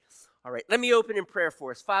All right, let me open in prayer for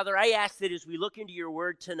us. Father, I ask that as we look into your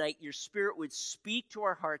word tonight, your spirit would speak to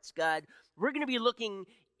our hearts, God. We're going to be looking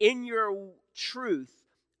in your truth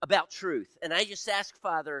about truth. And I just ask,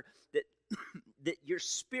 Father, that, that your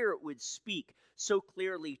spirit would speak so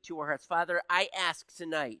clearly to our hearts. Father, I ask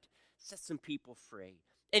tonight, set some people free.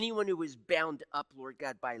 Anyone who is bound up, Lord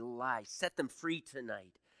God, by lies, set them free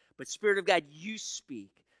tonight. But Spirit of God, you speak.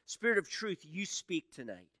 Spirit of truth, you speak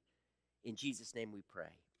tonight. In Jesus' name we pray.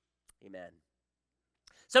 Amen.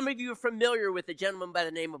 Some of you are familiar with a gentleman by the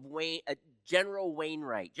name of General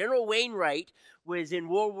Wainwright. General Wainwright was in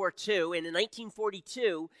World War II, and in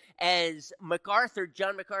 1942, as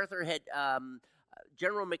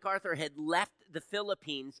General MacArthur had left the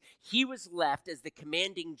Philippines, he was left as the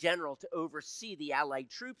commanding general to oversee the Allied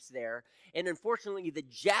troops there. And unfortunately, the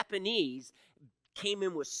Japanese came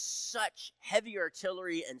in with such heavy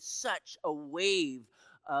artillery and such a wave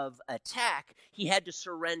of attack, he had to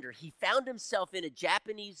surrender. He found himself in a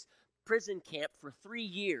Japanese prison camp for 3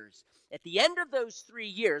 years. At the end of those 3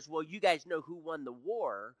 years, well, you guys know who won the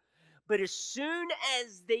war, but as soon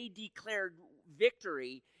as they declared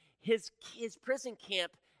victory, his prison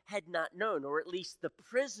camp had not known, or at least the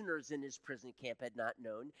prisoners in his prison camp had not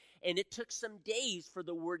known, and it took some days for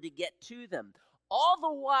the word to get to them. All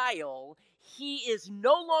the while, he is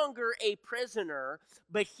no longer a prisoner,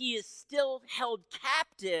 but he is still held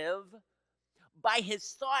captive by his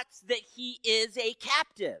thoughts that he is a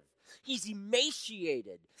captive. He's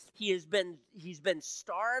emaciated. He's been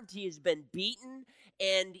starved. He has been beaten,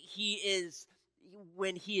 and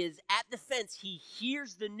when he is at the fence, he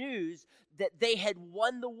hears the news that they had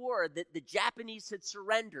won the war, that the Japanese had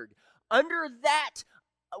surrendered.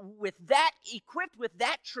 Equipped with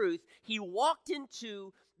that truth, he walked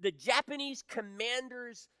into the Japanese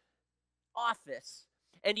commander's office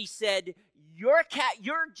and he said, your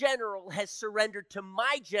general has surrendered to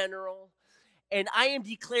my general, and I am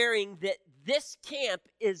declaring that this camp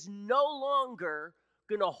is no longer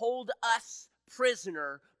going to hold us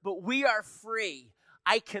prisoner, but we are free.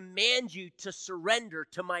 I command you to surrender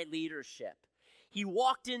to my leadership. He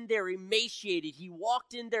walked in there emaciated. He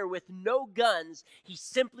walked in there with no guns. He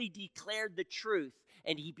simply declared the truth,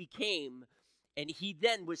 and he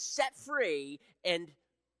then was set free, and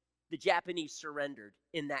the Japanese surrendered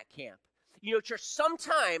in that camp. You know, church,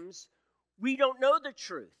 sometimes we don't know the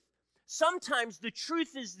truth. Sometimes the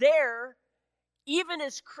truth is there, even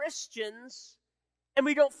as Christians, and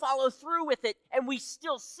we don't follow through with it, and we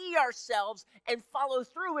still see ourselves and follow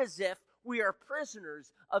through as if we are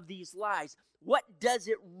prisoners of these lies. What does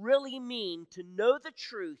it really mean to know the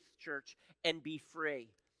truth, church, and be free?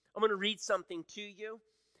 I'm going to read something to you.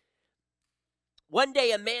 One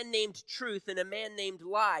day, a man named Truth and a man named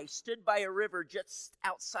Lie stood by a river just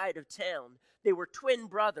outside of town. They were twin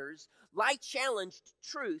brothers. Lie challenged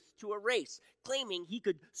Truth to a race, claiming he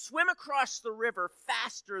could swim across the river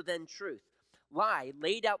faster than Truth. Lie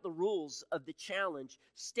laid out the rules of the challenge,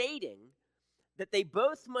 stating that they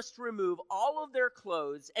both must remove all of their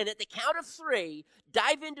clothes and at the count of 3,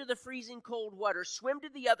 dive into the freezing cold water, swim to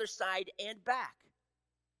the other side and back.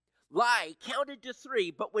 Lie counted to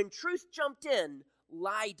 3, but when Truth jumped in,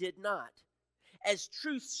 Lie did not. As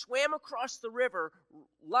Truth swam across the river,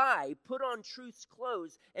 Lie put on Truth's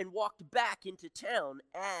clothes and walked back into town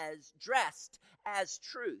dressed as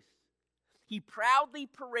Truth. He proudly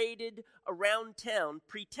paraded around town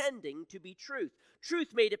pretending to be Truth.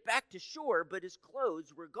 Truth made it back to shore, but his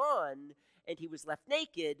clothes were gone, and he was left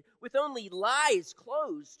naked with only Lie's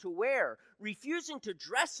clothes to wear. Refusing to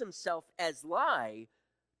dress himself as Lie,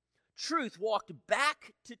 Truth walked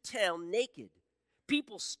back to town naked.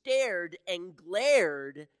 People stared and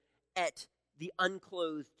glared at the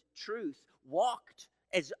unclothed Truth,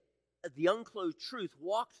 as the unclothed Truth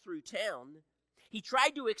walked through town. He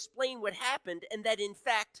tried to explain what happened and that he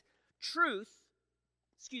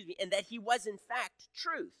was in fact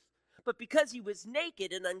Truth. But because he was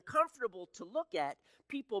naked and uncomfortable to look at,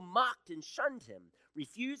 people mocked and shunned him,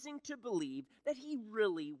 refusing to believe that he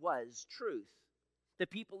really was Truth. The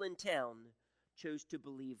people in town chose to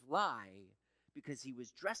believe Lie because he was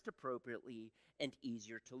dressed appropriately and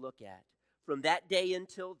easier to look at. From that day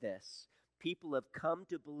until this, people have come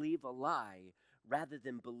to believe a lie rather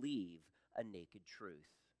than believe a naked truth.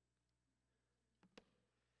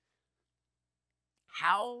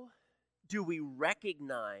 How do we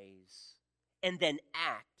recognize and then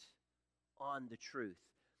act on the truth?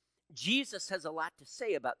 Jesus has a lot to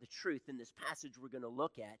say about the truth in this passage we're going to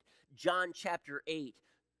look at. John chapter 8,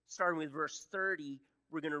 starting with verse 30,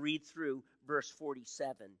 we're going to read through verse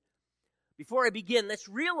 47. Before I begin, let's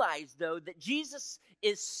realize, though, that Jesus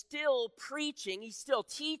is still preaching, he's still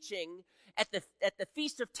teaching, at the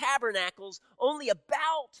Feast of Tabernacles only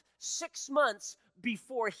about 6 months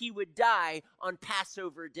before he would die on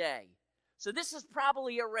Passover Day. So this is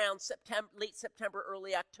probably around late September,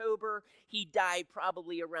 early October. He died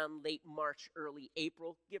probably around late March, early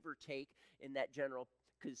April, give or take, in that general,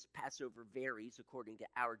 because Passover varies according to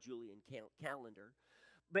our Julian calendar.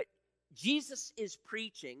 But Jesus is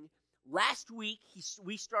preaching. Last week,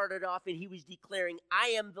 we started off and he was declaring, I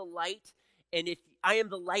am the light, and if I am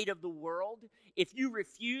the light of the world. If you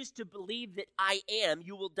refuse to believe that I am,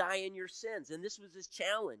 you will die in your sins. And this was his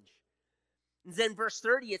challenge. And then verse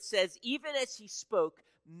 30, it says, even as he spoke,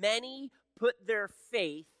 many put their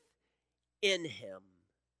faith in him.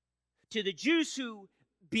 To the Jews who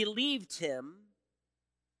believed him,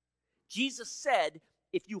 Jesus said,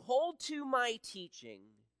 if you hold to my teaching,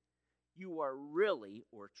 you are really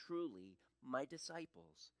or truly my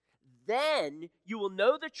disciples. Then you will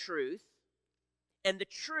know the truth, and the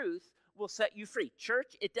truth will set you free.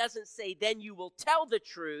 Church, it doesn't say then you will tell the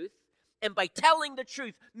truth, and by telling the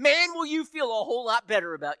truth, man, will you feel a whole lot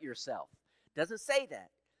better about yourself. It doesn't say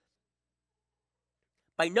that.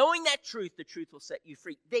 By knowing that truth, the truth will set you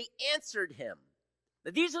free. They answered him.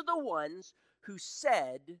 Now, these are the ones who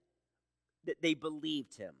said that they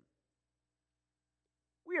believed him.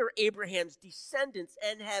 We are Abraham's descendants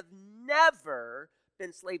and have never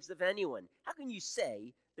been slaves of anyone. How can you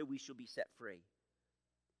say that we shall be set free?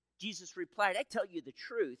 Jesus replied, I tell you the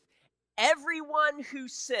truth. Everyone who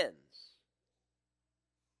sins,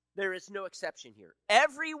 there is no exception here.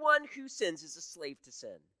 Everyone who sins is a slave to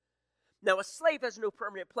sin. Now, a slave has no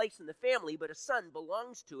permanent place in the family, but a son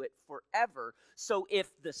belongs to it forever. So if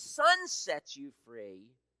the Son sets you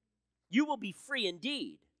free, you will be free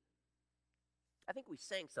indeed. I think we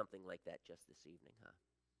sang something like that just this evening, huh?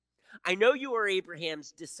 I know you are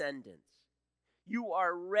Abraham's descendants. You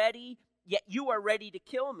are ready, yet you are ready to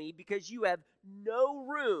kill me because you have no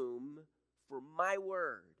room for my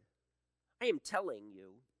word. I am telling you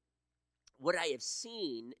what I have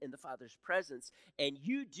seen in the Father's presence, and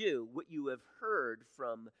you do what you have heard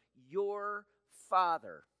from your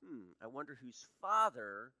father. I wonder whose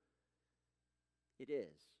father it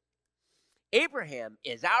is. Abraham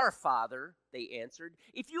is our father, they answered.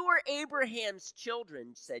 If you were Abraham's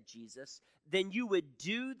children, said Jesus, then you would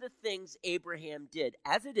do the things Abraham did.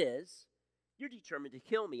 As it is, you're determined to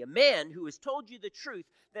kill me, a man who has told you the truth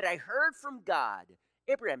that I heard from God.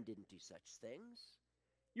 Abraham didn't do such things.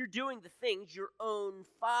 You're doing the things your own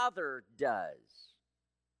father does.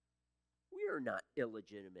 We are not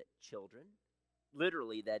illegitimate children.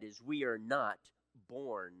 Literally, that is, we are not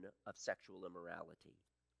born of sexual immorality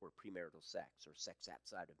or premarital sex or sex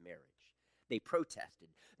outside of marriage. They protested.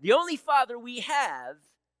 The only father we have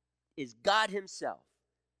is God himself.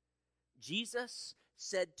 Jesus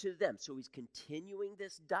said to them, so he's continuing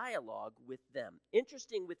this dialogue with them.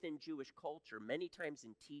 Interesting within Jewish culture, many times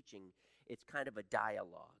in teaching, it's kind of a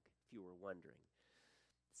dialogue, if you were wondering.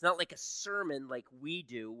 It's not like a sermon like we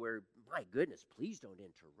do where, my goodness, please don't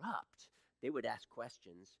interrupt. They would ask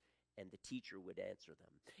questions and the teacher would answer them.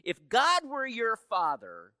 If God were your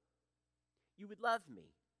father, you would love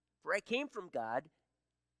me, for I came from God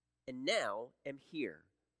and now am here.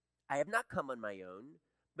 I have not come on my own,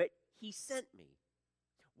 but he sent me.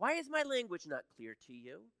 Why is my language not clear to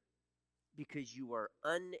you? Because you are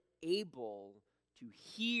unable to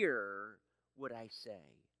hear what I say.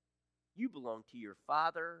 You belong to your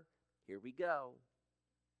father, here we go,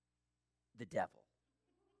 the devil.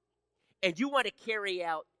 And you want to carry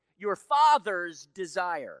out your father's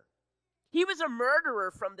desire. He was a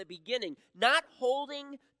murderer from the beginning, not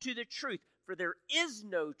holding to the truth, for there is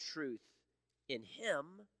no truth in him.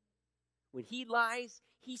 When he lies,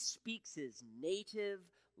 he speaks his native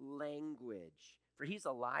language, for he's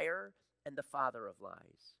a liar and the father of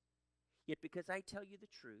lies. Yet because I tell you the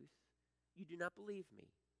truth, you do not believe me.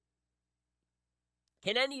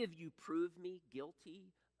 Can any of you prove me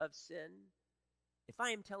guilty of sin? If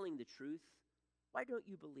I am telling the truth, why don't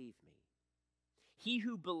you believe me? He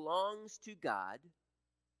who belongs to God,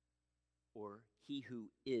 or he who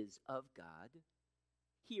is of God,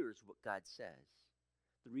 hears what God says.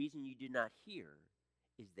 The reason you do not hear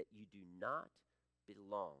is that you do not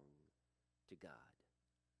belong to God.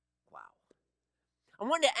 Wow. I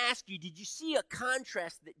wanted to ask you, did you see a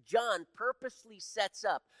contrast that John purposely sets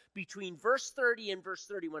up between verse 30 and verse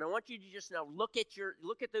 31? I want you to just now look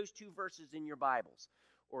at those two verses in your Bibles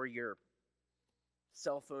or your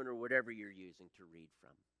cell phone or whatever you're using to read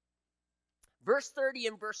from. Verse 30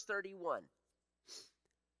 and verse 31.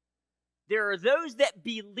 There are those that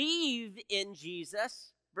believe in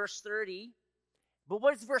Jesus, verse 30. But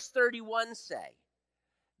what does verse 31 say?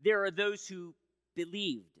 There are those who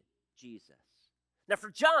believed Jesus. Now, for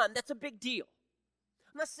John, that's a big deal.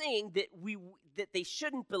 I'm not saying that they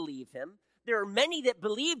shouldn't believe him. There are many that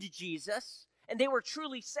believed Jesus, and they were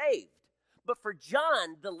truly saved. But for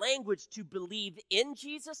John, the language to believe in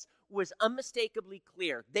Jesus was unmistakably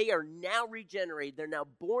clear. They are now regenerated. They're now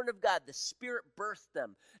born of God. The Spirit birthed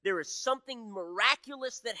them. There is something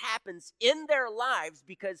miraculous that happens in their lives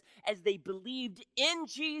because as they believed in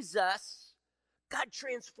Jesus, God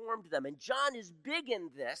transformed them. And John is big in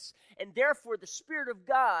this, and therefore the Spirit of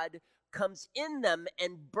God comes in them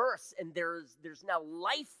and births, and there's now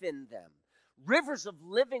life in them. Rivers of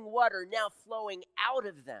living water now flowing out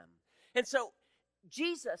of them. And so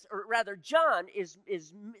Jesus, or rather John, is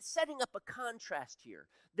setting up a contrast here.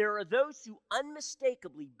 There are those who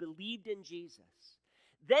unmistakably believed in Jesus.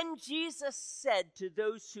 Then Jesus said to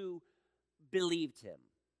those who believed him.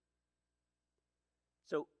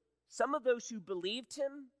 So some of those who believed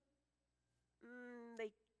him,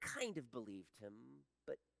 they kind of believed him,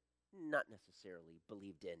 but not necessarily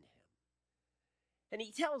believed in him. And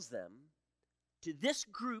he tells them, to this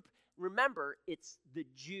group, remember, it's the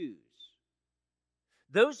Jews.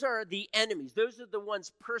 Those are the enemies. Those are the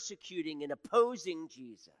ones persecuting and opposing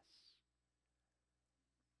Jesus.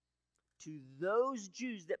 To those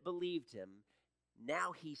Jews that believed him,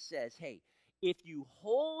 now he says, hey, if you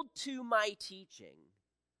hold to my teaching,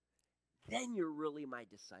 then you're really my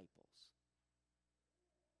disciples.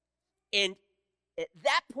 And at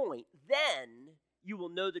that point, then you will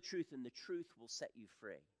know the truth, and the truth will set you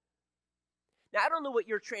free. Now, I don't know what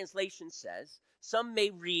your translation says. Some may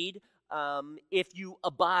read, if you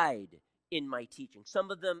abide in my teaching.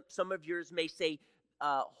 Some of yours may say,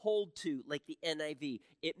 hold to, like the NIV.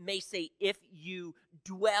 It may say, if you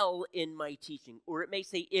dwell in my teaching. Or it may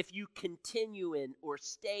say, if you continue in, or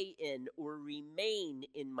stay in, or remain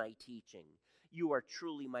in my teaching, you are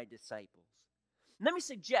truly my disciples. Let me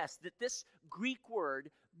suggest that this Greek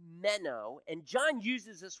word, meno, and John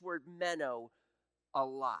uses this word meno a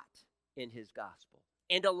lot in his gospel,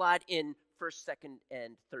 and a lot in 1st, 2nd,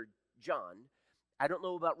 and 3rd John. I don't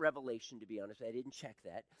know about Revelation, to be honest. I didn't check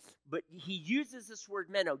that. But he uses this word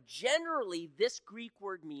meno. Generally, this Greek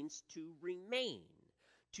word means to remain,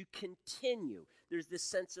 to continue. There's this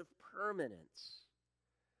sense of permanence.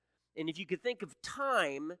 And if you could think of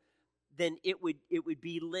time, then it would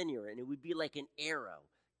be linear, and it would be like an arrow,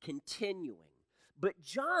 continuing. But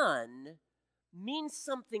John means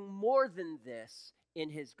something more than this in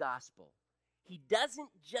his gospel. He doesn't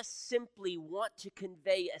just simply want to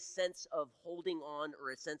convey a sense of holding on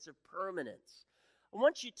or a sense of permanence. I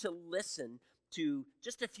want you to listen to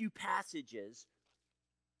just a few passages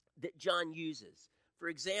that John uses. For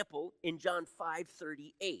example, in John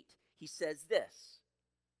 5:38, he says this.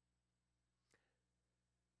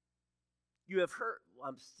 You have heard,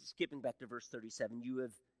 I'm skipping back to verse 37, you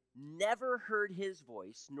have never heard his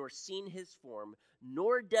voice, nor seen his form,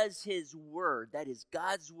 nor does his word, that is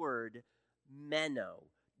God's word, meno,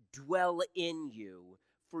 dwell in you,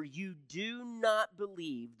 for you do not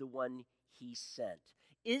believe the one he sent.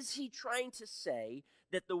 Is he trying to say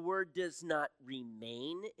that the word does not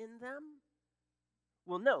remain in them?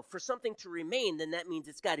 Well, no. For something to remain, then that means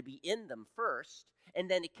it's got to be in them first,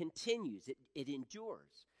 and then it continues, it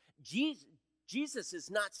endures. Jesus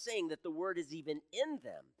is not saying that the word is even in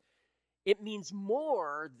them. It means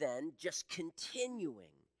more than just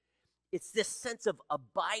continuing. It's this sense of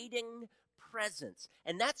abiding presence.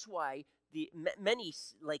 And that's why many,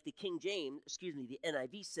 like the the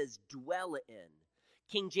NIV says dwell in.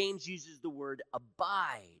 King James uses the word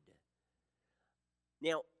abide.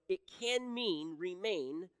 Now, it can mean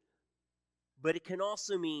remain, but it can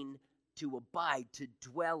also mean to abide, to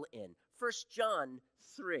dwell in. 1 John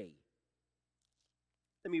 3.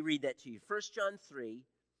 Let me read that to you. 1 John 3,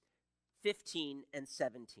 15 and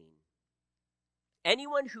 17.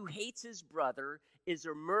 Anyone who hates his brother is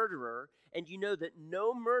a murderer, and you know that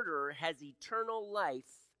no murderer has eternal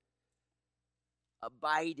life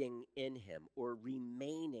abiding in him or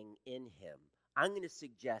remaining in him. I'm going to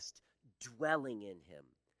suggest dwelling in him.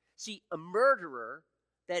 See, a murderer,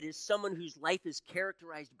 that is someone whose life is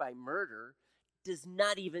characterized by murder, does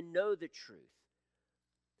not even know the truth.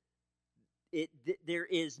 There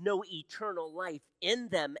is no eternal life in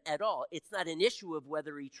them at all. It's not an issue of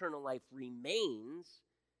whether eternal life remains.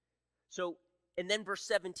 So, and then verse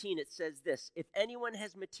 17, it says this, if anyone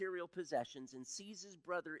has material possessions and sees his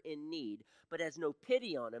brother in need, but has no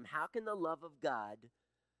pity on him, how can the love of God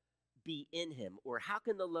be in him? Or how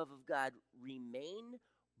can the love of God remain?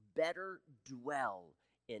 Better dwell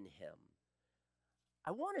in him.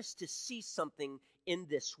 I want us to see something in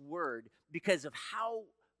this word because of how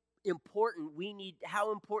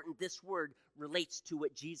how important this word relates to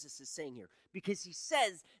what Jesus is saying here. Because he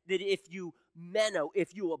says that if you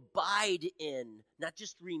abide in, not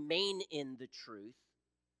just remain in the truth,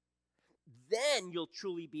 then you'll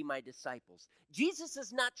truly be my disciples. Jesus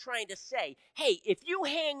is not trying to say, hey, if you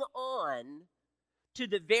hang on to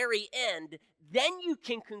the very end, then you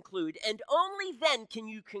can conclude, and only then can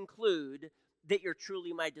you conclude that you're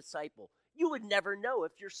truly my disciple. You would never know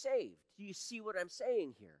if you're saved. Do you see what I'm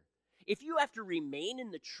saying here? If you have to remain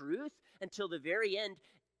in the truth until the very end,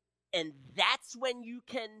 and that's when you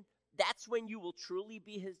will truly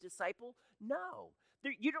be his disciple, no.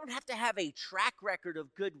 You don't have to have a track record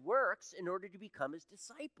of good works in order to become his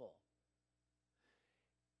disciple.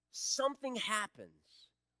 Something happens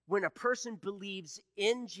when a person believes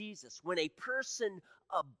in Jesus, when a person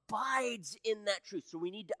abides in that truth. So we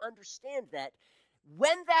need to understand that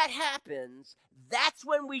when that happens, that's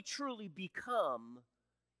when we truly become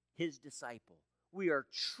his disciple. We are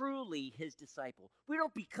truly his disciple. We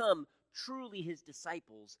don't become truly his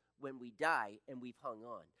disciples when we die and we've hung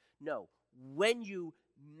on. No, when you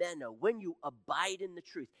abide in the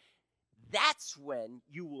truth, that's when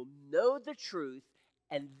you will know the truth,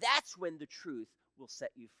 and that's when the truth will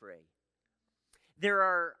set you free. There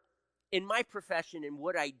are, in my profession and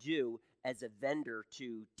what I do as a vendor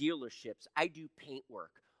to dealerships, I do paint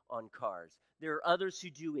work on cars. There are others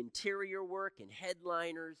who do interior work and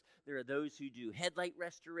headliners. There are those who do headlight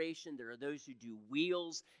restoration. There are those who do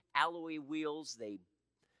wheels, alloy wheels. They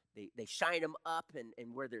shine them up,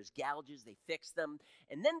 and where there's gouges, they fix them.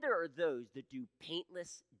 And then there are those that do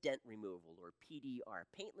paintless dent removal, or PDR,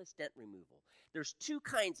 paintless dent removal. There's two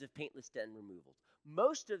kinds of paintless dent removal.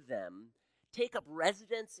 Most of them take up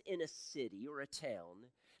residence in a city or a town.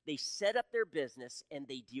 They set up their business, and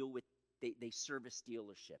they service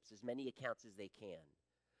dealerships, as many accounts as they can.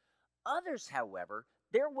 Others, however,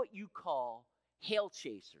 they're what you call hail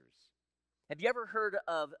chasers. Have you ever heard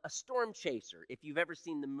of a storm chaser? If you've ever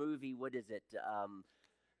seen the movie,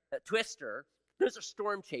 Twister, those are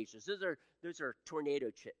storm chasers. Those are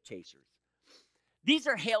tornado chasers. These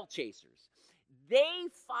are hail chasers. They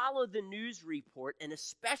follow the news report, and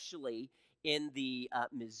especially in the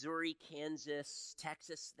Missouri, Kansas,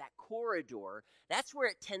 Texas, that corridor, that's where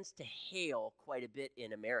it tends to hail quite a bit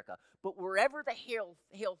in America. But wherever the hail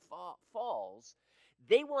falls,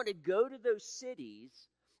 they want to go to those cities,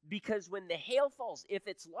 because when the hail falls, if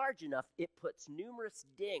it's large enough, it puts numerous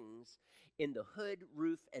dings in the hood,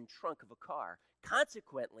 roof, and trunk of a car.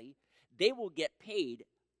 Consequently, they will get paid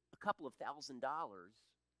a couple of $1,000s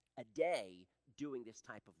a day doing this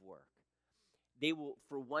type of work. They will,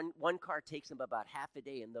 for one car takes them about half a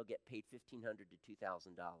day, and they'll get paid $1,500 to $2,000,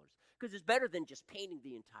 because it's better than just painting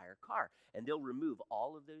the entire car, and they'll remove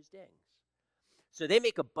all of those dings. So they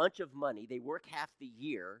make a bunch of money. They work half the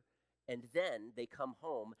year, and then they come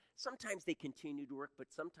home. Sometimes they continue to work,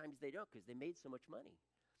 but sometimes they don't, because they made so much money.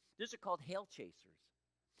 Those are called hail chasers.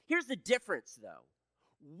 Here's the difference, though.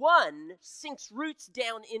 One sinks roots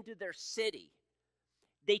down into their city.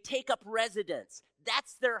 They take up residence.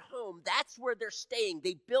 That's their home. That's where they're staying.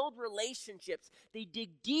 They build relationships. They dig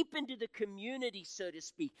deep into the community, so to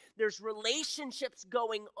speak. There's relationships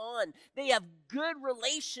going on. They have good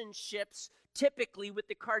relationships, typically, with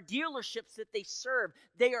the car dealerships that they serve.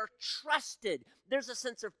 They are trusted. There's a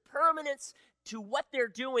sense of permanence to what they're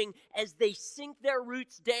doing as they sink their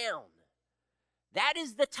roots down. That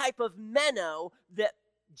is the type of meno that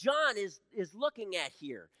John is looking at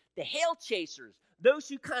here. The hail chasers, those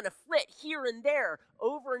who kind of flit here and there,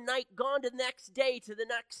 overnight, gone to the next day, to the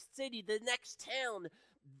next city, the next town,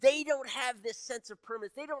 they don't have this sense of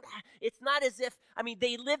permanence. It's not as if,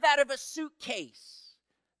 they live out of a suitcase.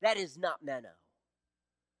 That is not meno.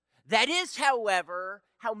 That is, however,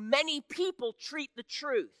 how many people treat the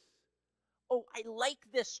truth. Oh, I like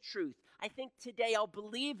this truth. I think today I'll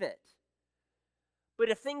believe it. But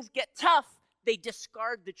if things get tough, they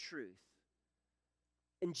discard the truth.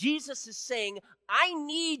 And Jesus is saying, I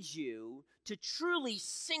need you to truly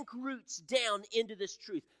sink roots down into this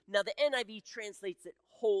truth. Now, the NIV translates it,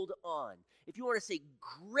 hold on. If you want to say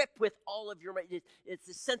grip with all of your might, it's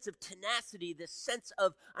a sense of tenacity, this sense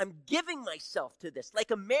of, I'm giving myself to this.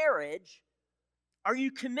 Like a marriage, are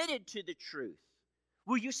you committed to the truth?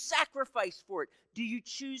 Will you sacrifice for it? Do you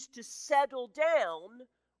choose to settle down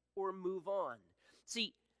or move on?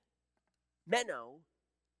 See, meno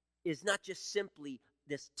is not just simply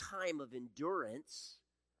this time of endurance.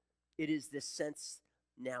 It is this sense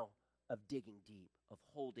now of digging deep, of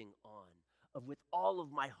holding on, of with all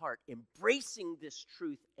of my heart embracing this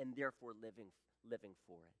truth and therefore living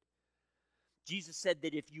for it. Jesus said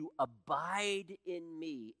that if you abide in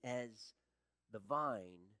me as the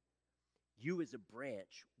vine you as a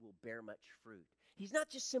branch will bear much fruit. He's not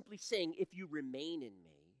just simply saying, if you remain in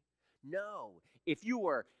me. No, if you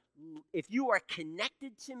are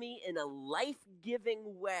connected to me in a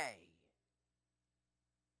life-giving way,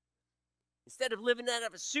 instead of living out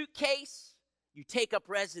of a suitcase, you take up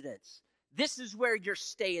residence. This is where you're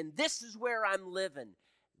staying. This is where I'm living.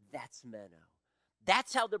 That's meno.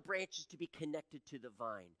 That's how the branch is to be connected to the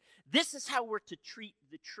vine. This is how we're to treat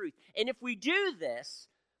the truth. And if we do this,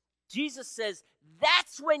 Jesus says,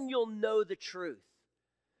 that's when you'll know the truth.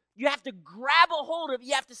 You have to grab a hold of it.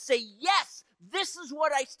 You have to say, yes, this is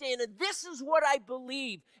what I stand in. This is what I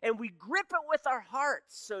believe. And we grip it with our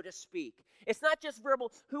hearts, so to speak. It's not just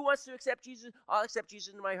verbal. Who wants to accept Jesus? I'll accept Jesus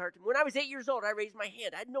into my heart. When I was 8 years old, I raised my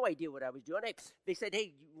hand. I had no idea what I was doing. They said,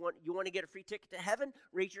 hey, you want to get a free ticket to heaven?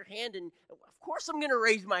 Raise your hand. And of course I'm going to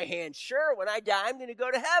raise my hand. Sure, when I die, I'm going to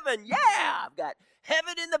go to heaven. Yeah, I've got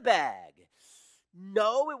heaven in the bag.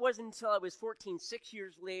 No, it wasn't until I was 14, 6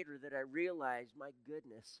 years later, that I realized, my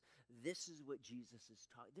goodness, this is what Jesus is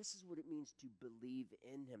talking. This is what it means to believe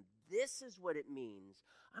in him. This is what it means.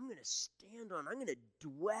 I'm going to stand on, I'm going to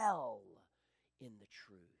dwell in the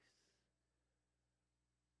truth.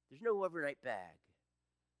 There's no overnight bag.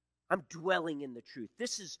 I'm dwelling in the truth.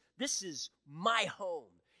 This is my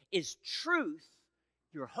home. Is truth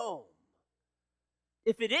your home?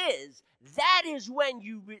 If it is, that is when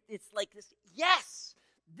it's like this, yes,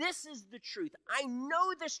 this is the truth. I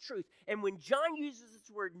know this truth. And when John uses this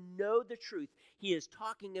word, know the truth, he is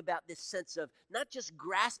talking about this sense of not just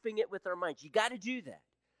grasping it with our minds. You got to do that.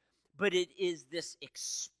 But it is this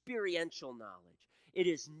experiential knowledge. It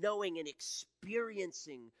is knowing and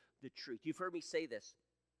experiencing the truth. You've heard me say this.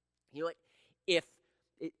 You know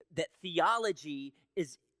what? That theology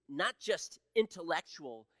is not just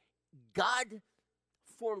intellectual. God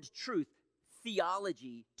formed truth,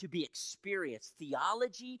 theology, to be experienced.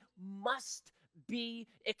 Theology must be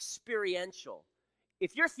experiential.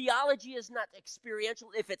 If your theology is not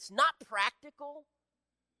experiential, if it's not practical,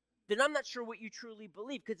 then I'm not sure what you truly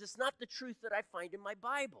believe, because it's not the truth that I find in my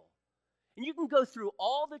Bible. And you can go through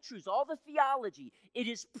all the truths, all the theology. It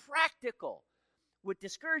is practical. What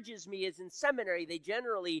discourages me is in seminary, they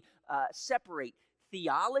generally separate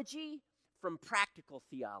theology from practical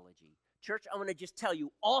theology. Church, I want to just tell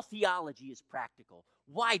you, all theology is practical.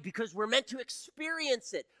 Why? Because we're meant to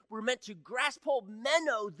experience it. We're meant to grasp hold,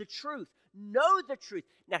 meno, the truth. Know the truth.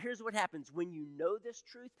 Now, here's what happens. When you know this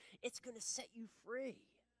truth, it's going to set you free.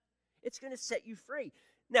 It's going to set you free.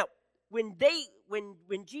 Now, when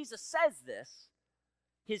Jesus says this,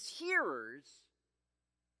 his hearers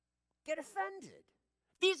get offended.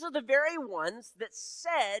 These are the very ones that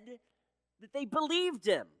said that they believed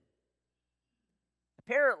him.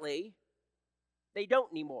 Apparently, they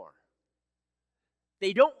don't anymore.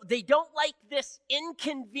 They don't like this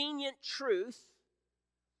inconvenient truth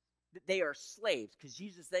that they are slaves, because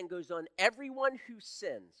Jesus then goes on, everyone who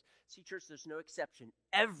sins. See, church, there's no exception.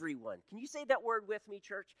 Everyone. Can you say that word with me,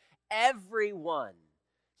 church? Everyone.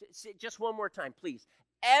 Just one more time, please.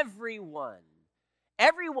 Everyone.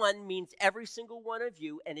 Everyone means every single one of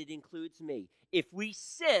you, and it includes me. If we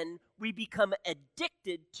sin, we become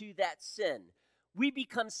addicted to that sin. We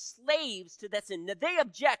become slaves to that sin. Now, they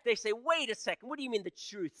object. They say, wait a second. What do you mean the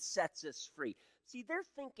truth sets us free? See, they're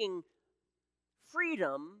thinking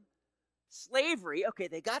freedom, slavery. Okay,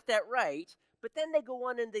 they got that right. But then they go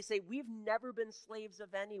on and they say, we've never been slaves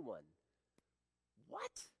of anyone.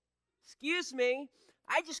 What? Excuse me.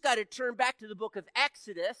 I just got to turn back to the book of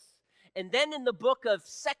Exodus. And then in the book of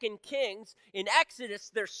 2 Kings, in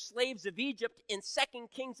Exodus, they're slaves of Egypt. In 2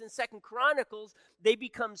 Kings and 2 Chronicles, they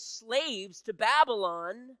become slaves to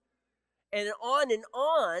Babylon. And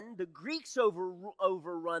on. The Greeks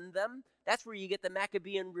overrun them. That's where you get the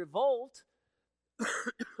Maccabean revolt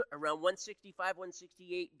around 165,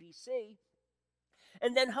 168 BC.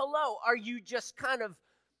 And then, hello, are you just kind of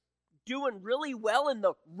doing really well in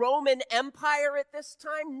the Roman Empire at this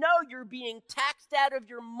time? No, you're being taxed out of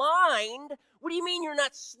your mind. What do you mean you're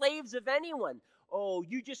not slaves of anyone? Oh,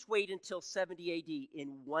 you just wait until 70 AD.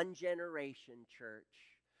 In one generation, church,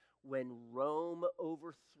 when Rome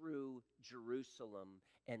overthrew Jerusalem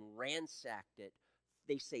and ransacked it,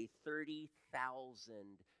 they say 30,000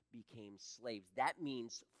 became slaves. That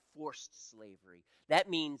means forced slavery. That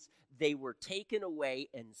means they were taken away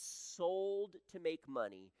and sold to make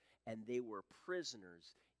money, and they were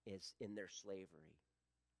prisoners in their slavery.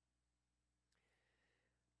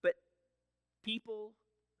 But people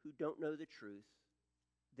who don't know the truth,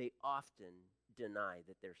 they often deny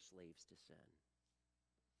that they're slaves to sin.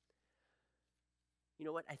 You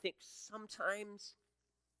know what? I think sometimes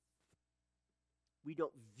we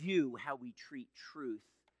don't view how we treat truth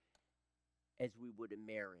as we would a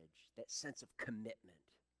marriage, that sense of commitment.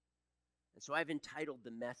 And so I've entitled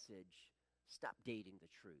the message, Stop Dating the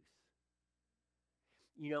Truth.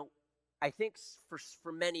 You know, I think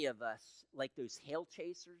for many of us, like those hail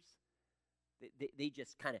chasers, they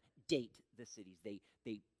just kind of date the cities. They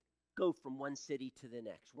go from one city to the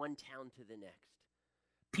next, one town to the next.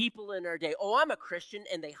 People in our day, oh, I'm a Christian,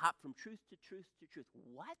 and they hop from truth to truth to truth.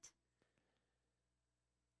 What?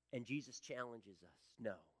 And Jesus challenges us,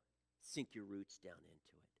 no, sink your roots down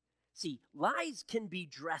into it. See, lies can be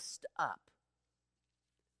dressed up.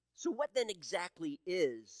 So what then exactly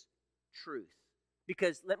is truth?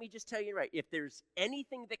 Because let me just tell you right, if there's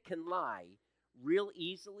anything that can lie real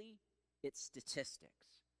easily, it's statistics.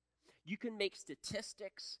 You can make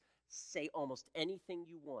statistics say almost anything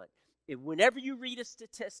you want. Whenever you read a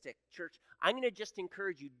statistic, church, I'm going to just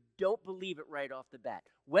encourage you, don't believe it right off the bat.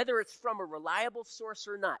 Whether it's from a reliable source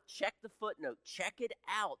or not, check the footnote, check it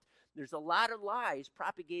out. There's a lot of lies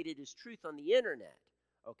propagated as truth on the internet,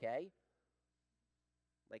 okay?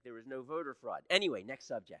 Like there was no voter fraud. Anyway, next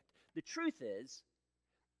subject. The truth is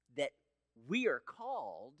that we are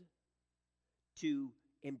called to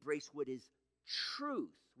embrace what is truth,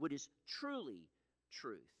 what is truly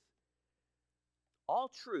truth. All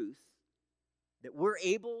truth that we're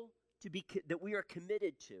able to be, that we are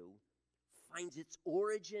committed to, finds its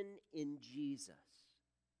origin in Jesus.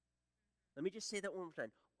 Let me just say that one more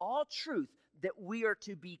time. All truth that we are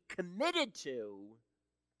to be committed to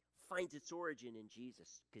finds its origin in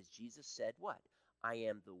Jesus, because Jesus said what? I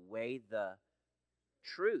am the way, the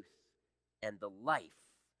truth, and the life.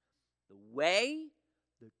 The way,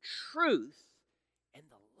 the truth, and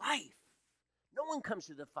the life. No one comes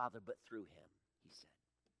to the Father but through him, he said.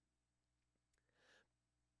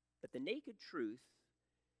 But the naked truth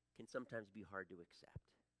can sometimes be hard to accept.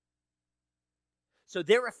 So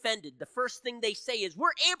they're offended. The first thing they say is,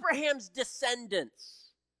 we're Abraham's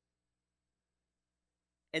descendants.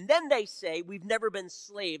 And then they say, we've never been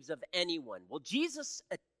slaves of anyone. Well, Jesus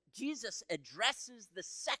addresses the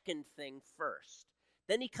second thing first.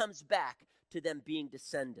 Then he comes back to them being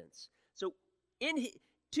descendants. So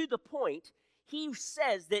to the point, he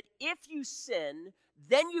says that if you sin,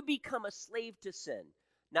 then you become a slave to sin.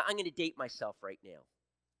 Now, I'm going to date myself right now.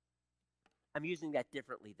 I'm using that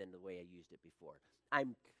differently than the way I used it before.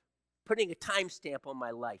 I'm putting a timestamp on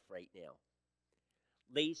my life right now.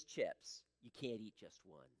 Lay's chips, you can't eat just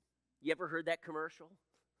one. You ever heard that commercial?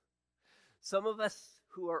 Some of us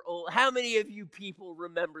who are old, how many of you people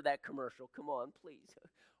remember that commercial? Come on, please.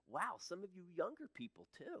 Wow, some of you younger people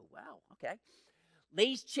too. Wow, okay.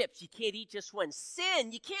 Lay's chips, you can't eat just one.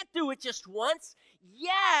 Sin, you can't do it just once.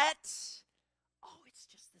 Yet, oh, it's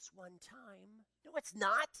just this one time. No, it's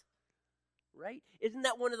not. Right? Isn't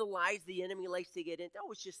that one of the lies the enemy likes to get into?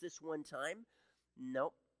 Oh, it's just this one time.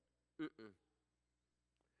 Nope.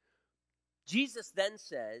 Jesus then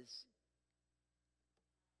says,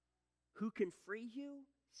 who can free you?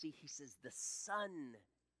 See, he says the Son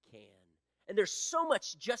can. And there's so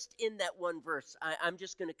much just in that one verse. I'm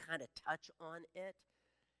just going to kind of touch on it.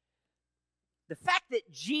 The fact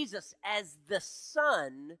that Jesus, as the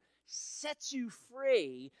Son, sets you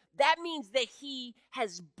free, that means that he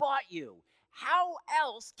has bought you. How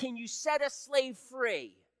else can you set a slave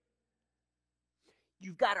free?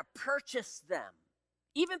 You've got to purchase them.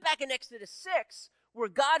 Even back in Exodus 6, where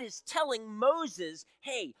God is telling Moses,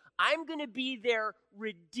 hey, I'm going to be their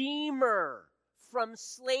redeemer from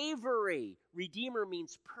slavery. Redeemer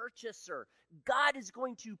means purchaser. God is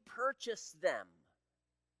going to purchase them.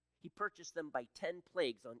 He purchased them by 10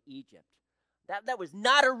 plagues on Egypt. That was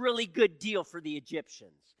not a really good deal for the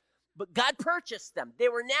Egyptians. But God purchased them. They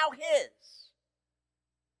were now his.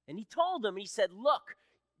 And he told them, he said, look,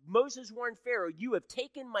 Moses warned Pharaoh, you have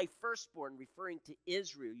taken my firstborn, referring to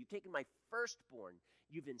Israel. You've taken my firstborn.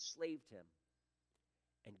 You've enslaved him.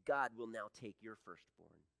 And God will now take your firstborn.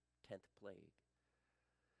 10th plague.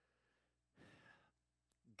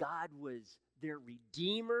 God was their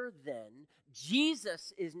redeemer then.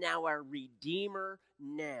 Jesus is now our redeemer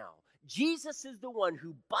now. Jesus is the one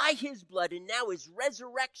who, by his blood and now his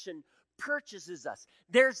resurrection, purchases us.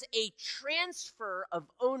 There's a transfer of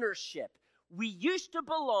ownership. We used to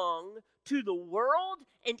belong to the world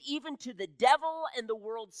and even to the devil and the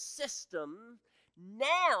world system.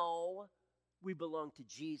 Now we belong to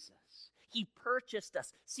Jesus. He purchased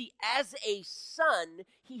us. See, as a son,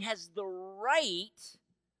 he has the right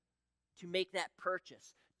to make that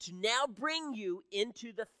purchase, to now bring you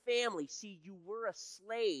into the family. See, you were a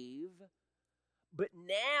slave, but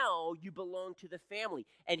now you belong to the family.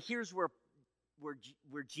 And here's where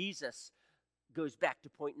Jesus goes back to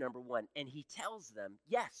point number 1, and he tells them,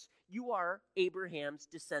 yes, you are Abraham's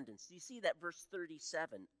descendants. Do you see that verse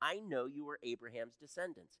 37? I know you are Abraham's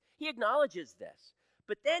descendants. He acknowledges this,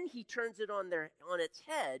 but then he turns it on its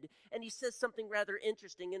head, and he says something rather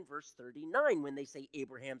interesting in verse 39. When they say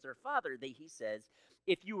Abraham's our father, he says,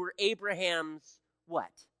 if you were Abraham's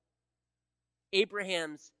what?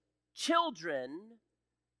 Abraham's children,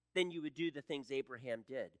 then you would do the things Abraham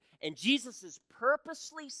did. And Jesus is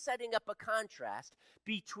purposely setting up a contrast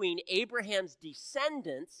between Abraham's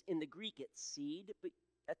descendants, in the Greek it's seed, but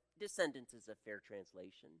descendants is a fair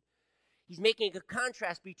translation. He's making a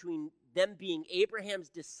contrast between them being Abraham's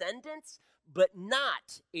descendants, but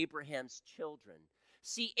not Abraham's children.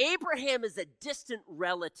 See, Abraham is a distant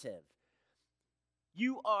relative.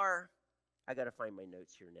 I got to find my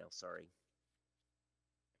notes here now, sorry.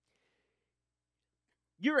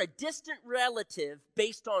 You're a distant relative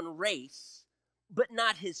based on race, but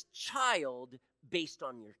not his child based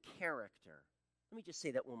on your character. Let me just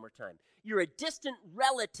say that one more time. You're a distant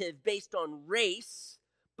relative based on race,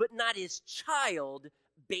 but not his child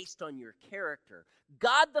based on your character.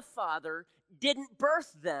 God the Father didn't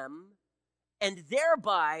birth them and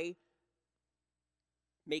thereby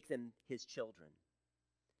make them his children.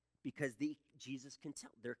 Because Jesus can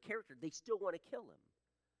tell their character, they still want to kill him.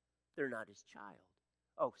 They're not his child.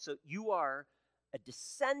 Oh, so you are a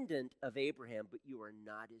descendant of Abraham, but you are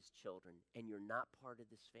not his children, and you're not part of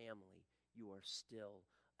this family. You are still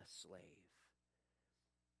a slave.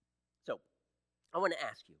 So, I want to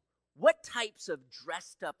ask you, what types of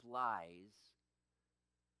dressed up lies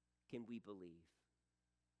can we believe?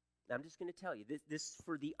 Now, I'm just going to tell you, this is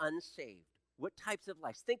for the unsaved. What types of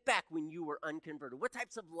lies? Think back when you were unconverted. What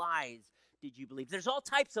types of lies did you believe? There's all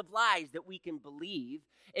types of lies that we can believe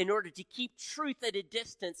in order to keep truth at a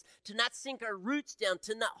distance, to not sink our roots down,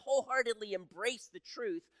 to not wholeheartedly embrace the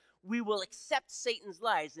truth. We will accept Satan's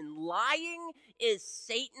lies, and lying is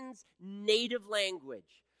Satan's native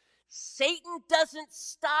language. Satan doesn't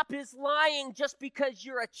stop his lying just because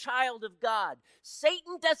you're a child of God.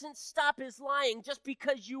 Satan doesn't stop his lying just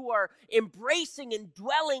because you are embracing and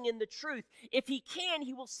dwelling in the truth. If he can,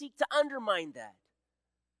 he will seek to undermine that.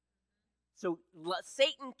 So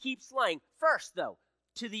Satan keeps lying. First, though,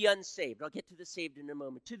 to the unsaved. I'll get to the saved in a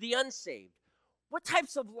moment. To the unsaved, what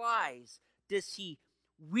types of lies does he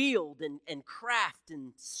wield and craft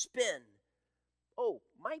and spin? Oh,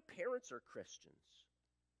 my parents are Christians.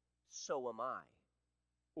 So am I.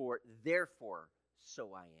 Or therefore,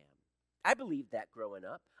 so I am. I believed that growing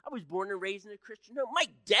up. I was born and raised in a Christian home. My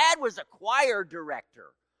dad was a choir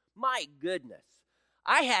director. My goodness.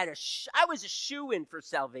 I was a shoo-in for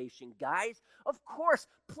salvation, guys. Of course.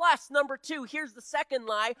 Plus, number 2, here's the second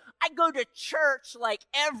lie. I go to church like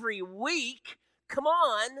every week. Come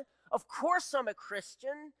on. Of course I'm a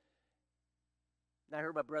Christian. And I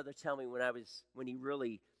heard my brother tell me when he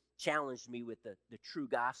really challenged me with the true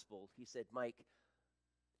gospel. He said, Mike,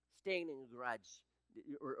 staying in a garage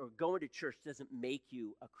or going to church doesn't make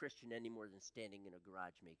you a Christian any more than standing in a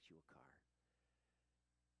garage makes you a car.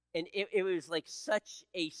 And it was like such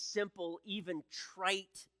a simple, even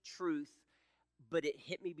trite truth, but it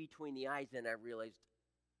hit me between the eyes, and I realized,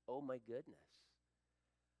 oh my goodness.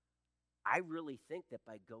 I really think that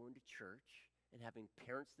by going to church and having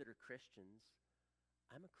parents that are Christians,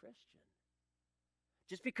 I'm a Christian.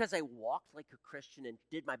 Just because I walked like a Christian and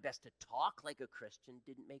did my best to talk like a Christian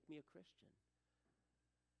didn't make me a Christian.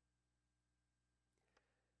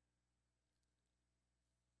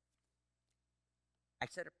 I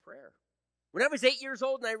said a prayer. When I was 8 years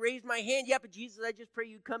old and I raised my hand, yeah, but Jesus, I just pray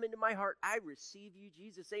you come into my heart. I receive you,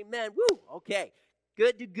 Jesus. Amen. Woo, okay,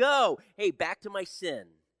 good to go. Hey, back to my sin.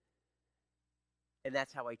 And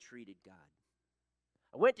that's how I treated God.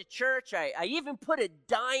 I went to church. I even put a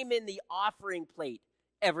dime in the offering plate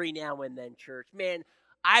every now and then, church. Man,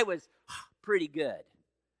 I was pretty good.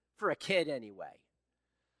 For a kid anyway.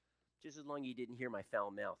 Just as long as you didn't hear my foul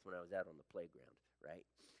mouth when I was out on the playground, right?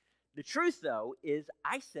 The truth, though, is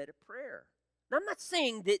I said a prayer. Now, I'm not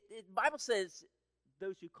saying that the Bible says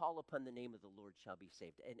those who call upon the name of the Lord shall be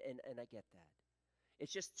saved. And I get that.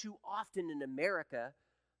 It's just too often in America,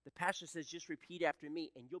 the pastor says, just repeat after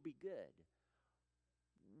me and you'll be good.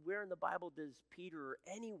 Where in the Bible does Peter or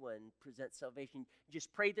anyone present salvation?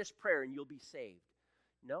 Just pray this prayer and you'll be saved.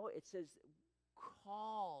 No, it says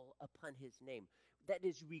call upon his name. That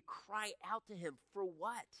is, we cry out to him for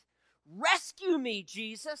what? Rescue me,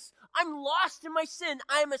 Jesus. I'm lost in my sin.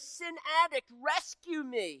 I'm a sin addict. Rescue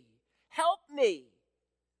me. Help me.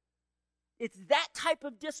 It's that type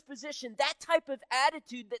of disposition, that type of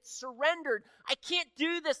attitude that's surrendered. I can't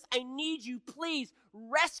do this. I need you. Please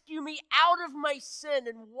rescue me out of my sin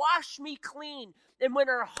and wash me clean. And when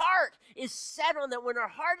our heart is set on that, when our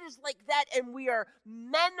heart is like that and we are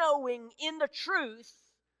mennowing in the truth,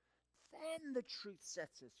 then the truth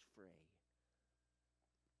sets us free.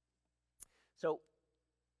 So,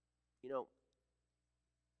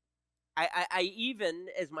 I even,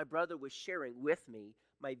 as my brother was sharing with me,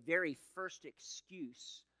 my very first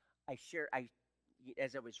excuse,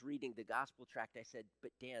 as I was reading the gospel tract, I said,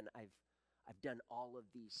 but Dan, I've done all of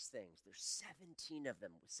these things. There's 17 of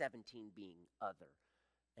them, 17 being other.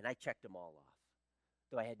 And I checked them all off,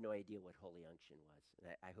 though I had no idea what holy unction was.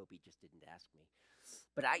 And I hope he just didn't ask me.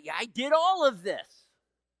 But I did all of this.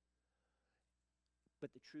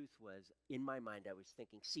 But the truth was, in my mind, I was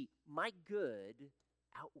thinking, see, my good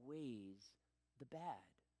outweighs the bad.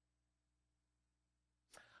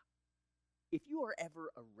 If you are ever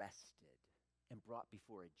arrested and brought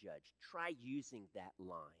before a judge, try using that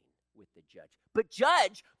line with the judge. But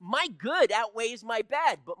judge, my good outweighs my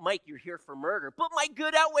bad. But Mike, you're here for murder. But my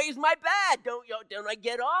good outweighs my bad. Don't I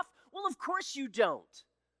get off? Well, of course you don't.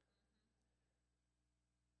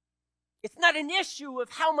 It's not an issue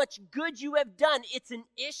of how much good you have done. It's an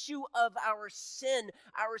issue of our sin.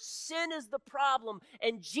 Our sin is the problem.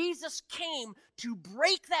 And Jesus came to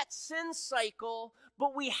break that sin cycle,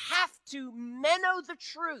 but we have to menno the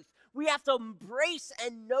truth. We have to embrace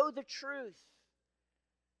and know the truth.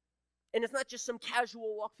 And it's not just some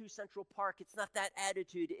casual walk through Central Park. It's not that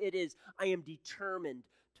attitude. It is, I am determined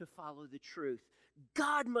to follow the truth.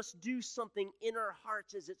 God must do something in our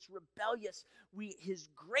hearts as it's rebellious. His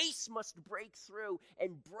grace must break through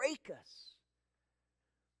and break us.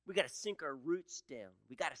 We got to sink our roots down.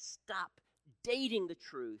 We got to stop dating the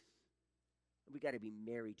truth. We got to be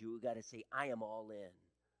married to it. We got to say, I am all in.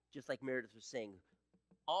 Just like Meredith was saying,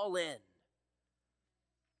 all in.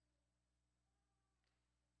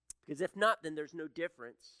 Because if not, then there's no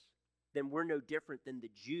difference. Then we're no different than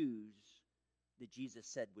the Jews that Jesus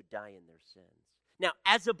said would die in their sins. Now,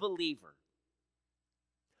 as a believer,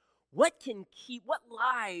 what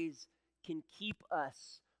lies can keep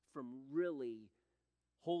us from really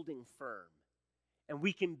holding firm? And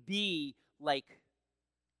we can be like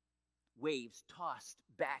waves tossed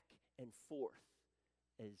back and forth,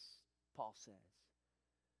 as Paul says.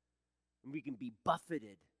 And we can be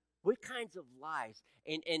buffeted. What kinds of lies?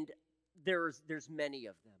 And there's many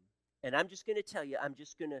of them. And I'm just going to tell you, I'm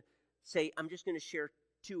just going to share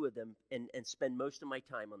two of them and spend most of my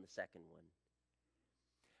time on the second one.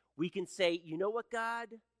 We can say, you know what, God?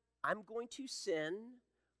 I'm going to sin,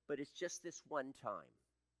 but it's just this one time.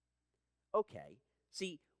 Okay.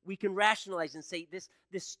 See, we can rationalize and say this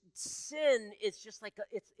sin is just like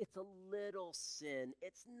it's a little sin.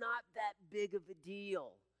 It's not that big of a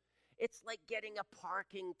deal. It's like getting a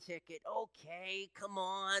parking ticket. Okay, come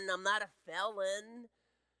on, I'm not a felon.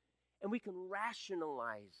 And we can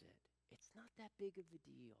rationalize it. It's not that big of a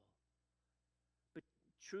deal. But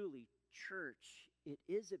truly, church, it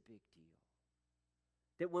is a big deal.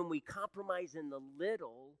 That when we compromise in the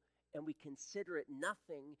little and we consider it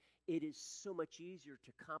nothing, it is so much easier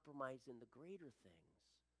to compromise in the greater things.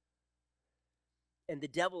 And the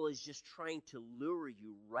devil is just trying to lure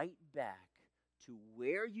you right back to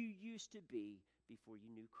where you used to be before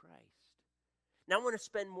you knew Christ. Now I want to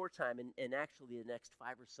spend more time, and actually the next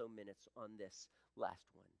 5 or so minutes, on this last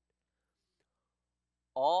one.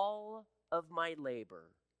 All of my labor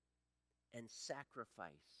and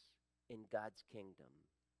sacrifice in God's kingdom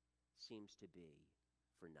seems to be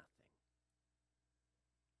for nothing.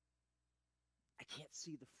 I can't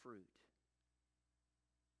see the fruit.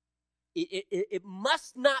 It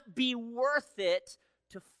must not be worth it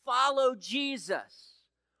to follow Jesus.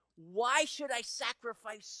 Why should I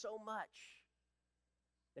sacrifice so much?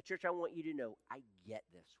 Now, church, I want you to know, I get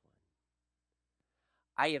this one.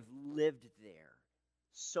 I have lived there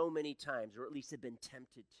so many times, or at least have been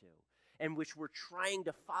tempted to, and which we're trying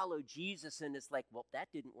to follow Jesus, and it's like, well, that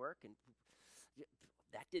didn't work, and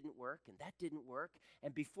that didn't work, and that didn't work,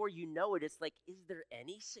 and before you know it, it's like, is there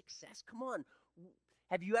any success? Come on.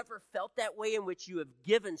 Have you ever felt that way in which you have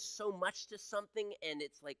given so much to something, and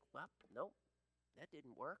it's like, well, no, that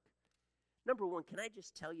didn't work? Number one, can I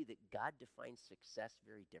just tell you that God defines success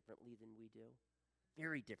very differently than we do?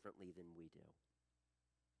 Very differently than we do.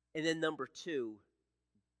 And then number two,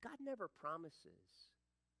 God never promises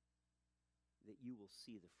that you will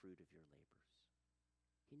see the fruit of your labors.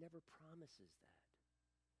 He never promises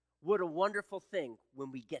that. What a wonderful thing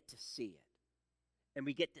when we get to see it. And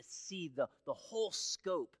we get to see the whole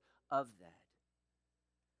scope of that.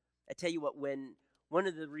 I tell you what, when One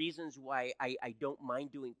of the reasons why I don't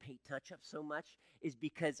mind doing paint touch-up so much is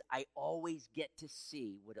because I always get to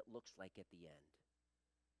see what it looks like at the end.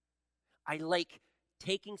 I like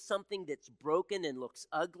taking something that's broken and looks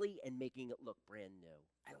ugly and making it look brand new.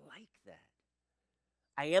 I like that.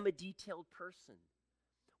 I am a detailed person.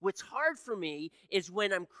 What's hard for me is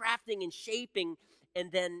when I'm crafting and shaping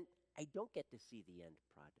and then I don't get to see the end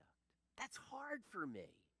product. That's hard for me.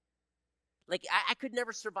 Like, I could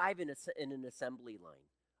never survive in an assembly line,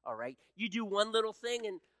 all right? You do one little thing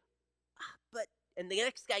and the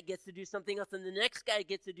next guy gets to do something else, and the next guy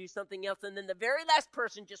gets to do something else, and then the very last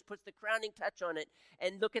person just puts the crowning touch on it,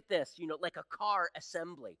 and look at this, like a car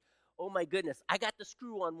assembly. Oh my goodness, I got the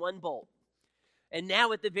screw on one bolt, and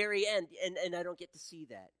now at the very end, and I don't get to see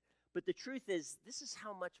that. But the truth is, this is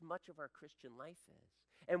how much of our Christian life is.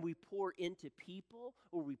 And we pour into people,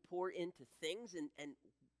 or we pour into things, and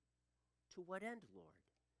to what end, Lord?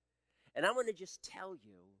 And I want to just tell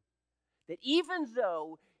you that even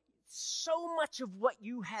though so much of what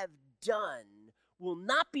you have done will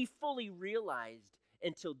not be fully realized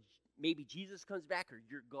until maybe Jesus comes back or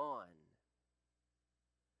you're gone,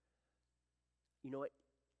 you know what?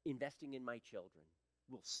 Investing in my children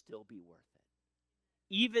will still be worth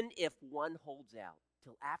it. Even if one holds out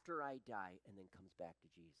till after I die and then comes back to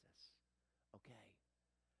Jesus. Okay.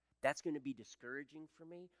 That's going to be discouraging for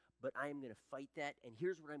me, but I am going to fight that. And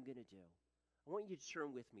here's what I'm going to do. I want you to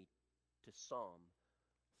turn with me to Psalm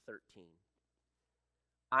 13.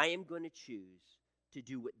 I am going to choose to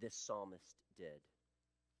do what this psalmist did.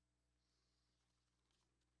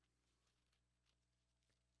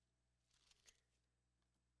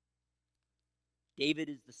 David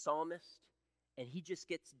is the psalmist, and he just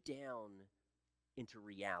gets down into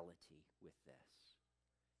reality with this.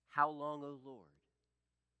 How long, O Lord,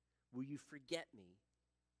 will you forget me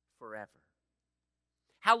forever?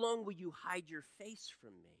 How long will you hide your face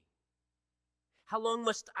from me? How long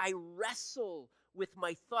must I wrestle with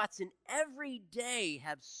my thoughts and every day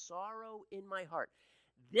have sorrow in my heart?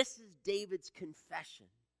 This is David's confession.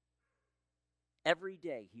 Every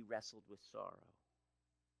day he wrestled with sorrow.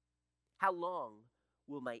 How long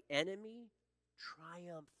will my enemy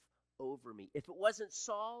triumph over me? If it wasn't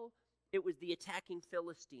Saul, it was the attacking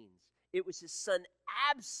Philistines. It was his son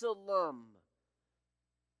Absalom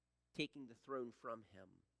taking the throne from him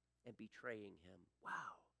and betraying him. Wow.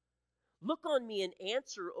 Look on me and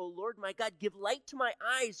answer, O Lord my God. Give light to my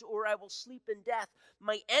eyes, or I will sleep in death.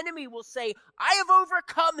 My enemy will say, I have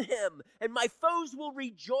overcome him, and my foes will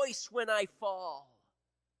rejoice when I fall.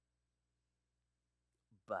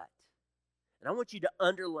 But, and I want you to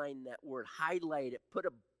underline that word, highlight it, put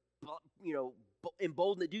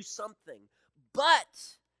embolden it, do something.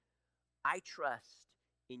 But I trust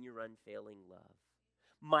in your unfailing love.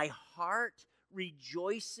 My heart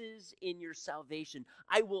rejoices in your salvation.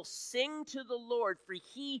 I will sing to the Lord, for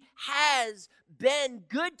he has been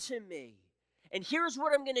good to me. And here's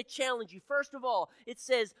what I'm going to challenge you. First of all, it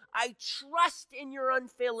says, I trust in your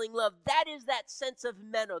unfailing love. That is that sense of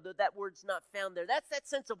meno, though that word's not found there. That's that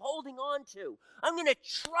sense of holding on to. I'm going to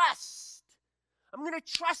trust. I'm going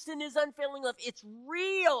to trust in his unfailing love. It's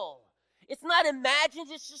real. It's not imagined.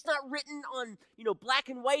 It's just not written on, black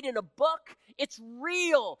and white in a book. It's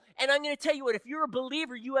real. And I'm going to tell you what, if you're a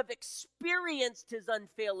believer, you have experienced his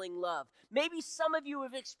unfailing love. Maybe some of you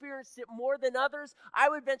have experienced it more than others. I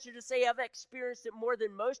would venture to say I've experienced it more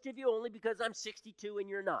than most of you, only because I'm 62 and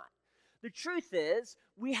you're not. The truth is,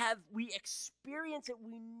 we experience it.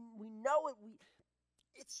 We know it.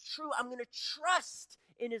 It's true. I'm going to trust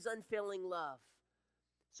in his unfailing love.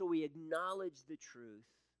 So we acknowledge the truth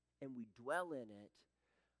and we dwell in it,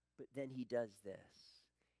 but then he does this.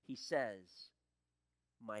 He says,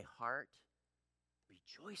 my heart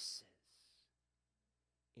rejoices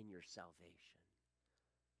in your salvation.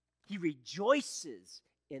 He rejoices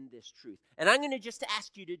in this truth. And I'm going to just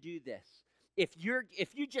ask you to do this. If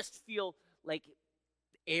you just feel like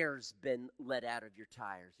air's been let out of your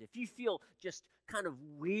tires, if you feel just kind of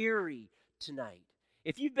weary tonight,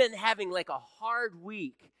 if you've been having like a hard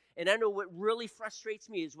week, and I know what really frustrates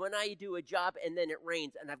me is when I do a job and then it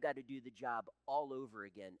rains and I've got to do the job all over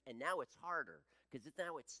again. And now it's harder because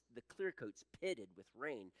now the clear coat's pitted with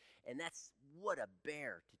rain. And that's what a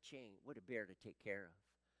bear to take care of.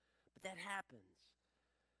 But that happens.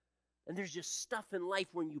 And there's just stuff in life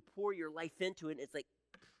when you pour your life into it, and it's like,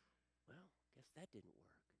 well, guess that didn't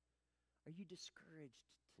work. Are you discouraged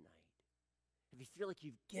tonight? If you feel like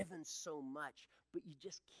you've given so much, but you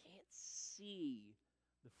just can't see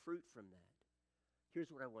the fruit from that,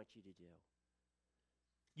 here's what I want you to do.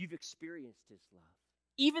 You've experienced his love.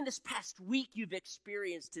 Even this past week, you've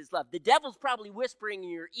experienced his love. The devil's probably whispering in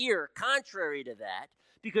your ear, contrary to that,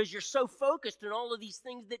 because you're so focused on all of these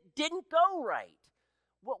things that didn't go right.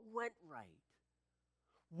 What went right?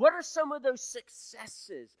 What are some of those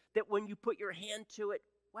successes that when you put your hand to it,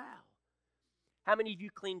 wow. How many of you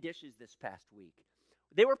cleaned dishes this past week?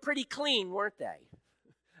 They were pretty clean, weren't they?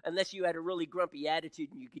 Unless you had a really grumpy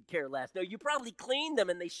attitude and you could care less. No, you probably cleaned them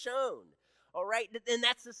and they shone. All right? And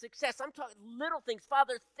that's a success. I'm talking little things.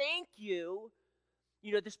 Father, thank you.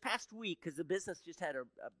 You know, this past week, because the business just had a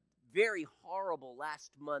very horrible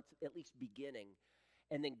last month, at least beginning.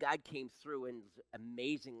 And then God came through and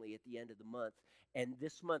amazingly at the end of the month. And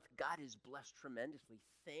this month, God has blessed tremendously.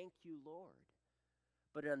 Thank you, Lord.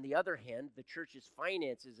 But on the other hand, the church's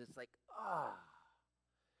finances, it's like,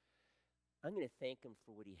 I'm going to thank him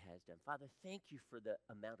for what he has done. Father, thank you for the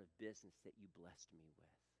amount of business that you blessed me with.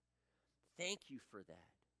 Thank you for that.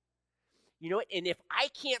 You know what? And if I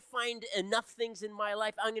can't find enough things in my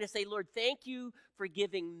life, I'm going to say, Lord, thank you for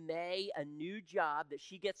giving May a new job that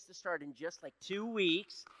she gets to start in just like 2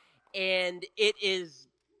 weeks. And it is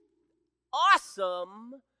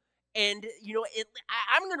awesome. And, you know,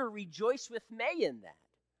 I'm going to rejoice with May in that.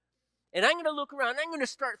 And I'm going to look around. I'm going to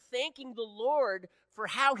start thanking the Lord for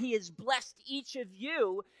how he has blessed each of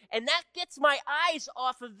you. And that gets my eyes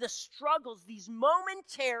off of the struggles, these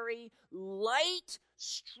momentary, light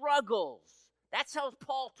struggles. That's how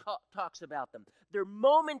Paul talks about them. They're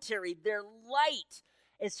momentary. They're light.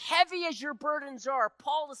 As heavy as your burdens are,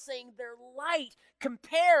 Paul is saying they're light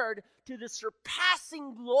compared to the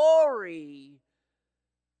surpassing glory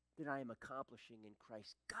that I am accomplishing in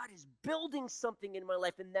Christ. God is building something in my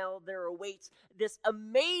life, and now there awaits this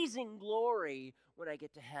amazing glory when I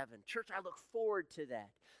get to heaven. Church, I look forward to that.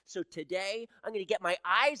 So today, I'm going to get my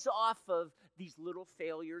eyes off of these little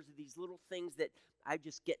failures, these little things that I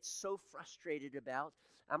just get so frustrated about.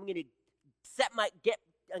 I'm going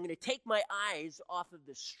to take my eyes off of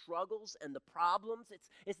the struggles and the problems.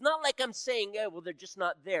 It's not like I'm saying, oh, well, they're just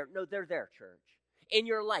not there. No, they're there, church. In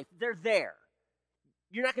your life, they're there.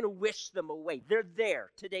 You're not going to wish them away. They're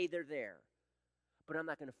there. Today they're there. But I'm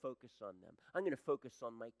not going to focus on them. I'm going to focus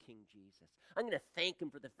on my King Jesus. I'm going to thank him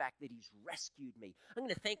for the fact that he's rescued me. I'm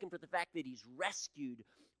going to thank him for the fact that he's rescued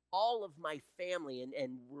all of my family,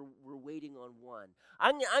 and we're waiting on one.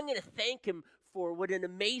 I'm going to thank him for what an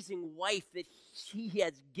amazing wife that he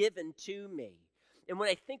has given to me. And when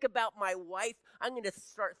I think about my wife, I'm going to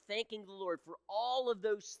start thanking the Lord for all of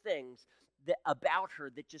those things about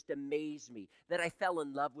her that just amazed me, that I fell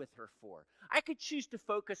in love with her for. I could choose to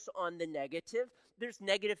focus on the negative. There's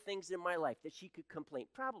negative things in my life that she could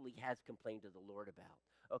probably has complained to the Lord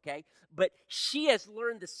about, okay? But she has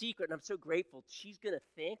learned the secret, and I'm so grateful. She's going to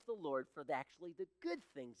thank the Lord for actually the good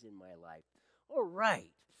things in my life. All right.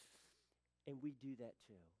 And we do that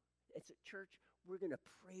too. It's a church. We're going to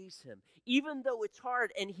praise him, even though it's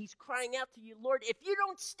hard, and he's crying out to you, Lord, if you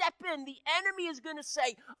don't step in, the enemy is going to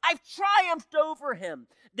say, I've triumphed over him.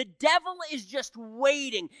 The devil is just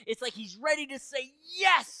waiting. It's like he's ready to say,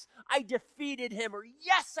 yes, I defeated him, or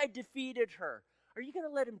yes, I defeated her. Are you going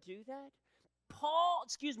to let him do that?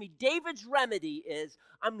 David's remedy is,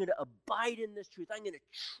 I'm going to abide in this truth. I'm going to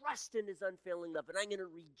trust in his unfailing love, and I'm going to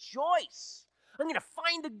rejoice. I'm going to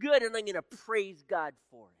find the good, and I'm going to praise God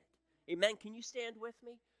for it. Amen. Can you stand with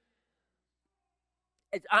me?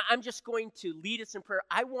 I'm just going to lead us in prayer.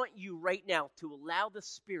 I want you right now to allow the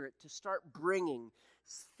Spirit to start bringing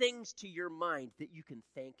things to your mind that you can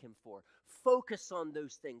thank him for. Focus on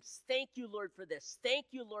those things. Thank you, Lord, for this. Thank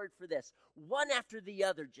you, Lord, for this. One after the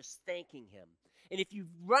other, just thanking him. And if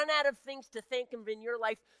you've run out of things to thank him in your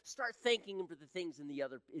life, start thanking him for the things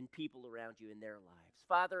in people around you in their lives.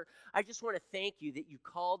 Father, I just want to thank you that you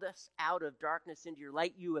called us out of darkness into your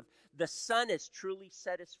light. The Son has truly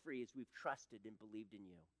set us free as we've trusted and believed in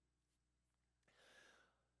you.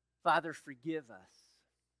 Father, forgive us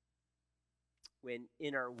when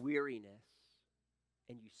in our weariness,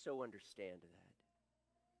 and you so understand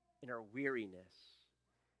that, in our weariness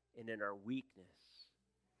and in our weakness,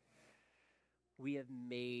 we have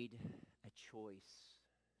made a choice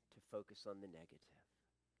to focus on the negative,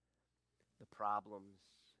 the problems,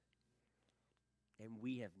 and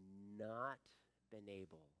we have not been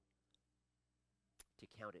able to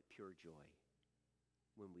count it pure joy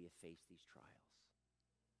when we have faced these trials.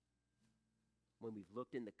 When we've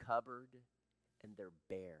looked in the cupboard and they're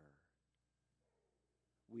bare,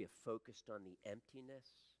 we have focused on the emptiness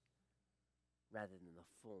rather than the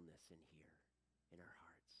fullness in here, in our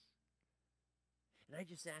hearts. And I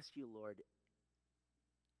just ask you, Lord,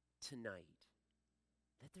 tonight,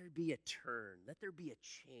 let there be a turn, let there be a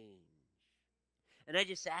change. And I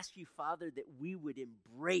just ask you, Father, that we would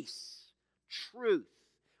embrace truth.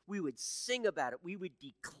 We would sing about it. We would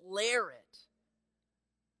declare it.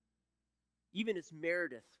 Even as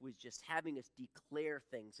Meredith was just having us declare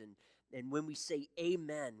things, and when we say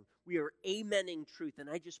amen, we are amening truth. And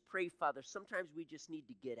I just pray, Father, sometimes we just need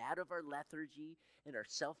to get out of our lethargy and our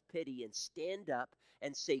self-pity and stand up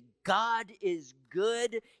and say, God is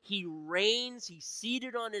good. He reigns. He's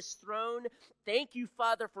seated on his throne. Thank you,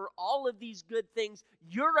 Father, for all of these good things.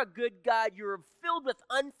 You're a good God. You're filled with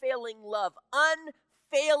unfailing love.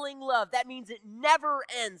 Unfailing love. That means it never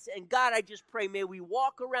ends. And God, I just pray, may we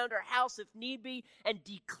walk around our house if need be and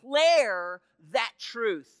declare that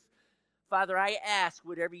truth. Father, I ask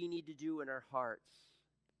whatever you need to do in our hearts,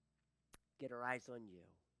 get our eyes on you.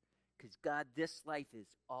 Because God, this life is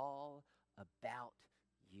all about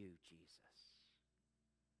you, Jesus.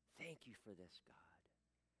 Thank you for this,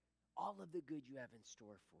 God. All of the good you have in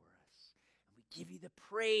store for us. And we give you the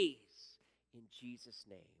praise in Jesus'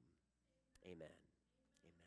 name. Amen.